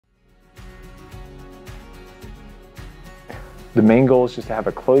The main goal is just to have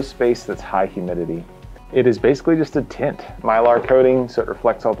a closed space that's high humidity. It is basically just a tint. Mylar coating, so it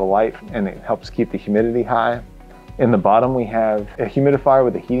reflects all the light and it helps keep the humidity high. In the bottom, we have a humidifier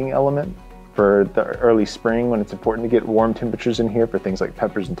with a heating element for the early spring when it's important to get warm temperatures in here for things like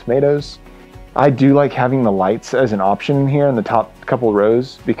peppers and tomatoes. I do like having the lights as an option in here in the top couple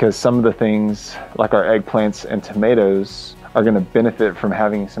rows because some of the things like our eggplants and tomatoes are going to benefit from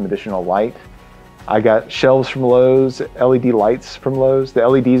having some additional light. I got shelves from Lowe's, LED lights from Lowe's. The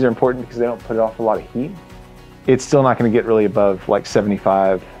LEDs are important because they don't put off a lot of heat. It's still not going to get really above like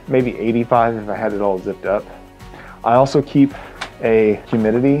 75, maybe 85 if I had it all zipped up. I also keep a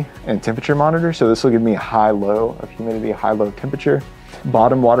humidity and temperature monitor, so this will give me a high-low of humidity, high-low temperature.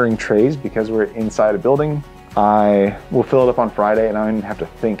 Bottom watering trays, because we're inside a building, I will fill it up on Friday and I don't even have to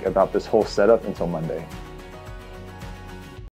think about this whole setup until Monday.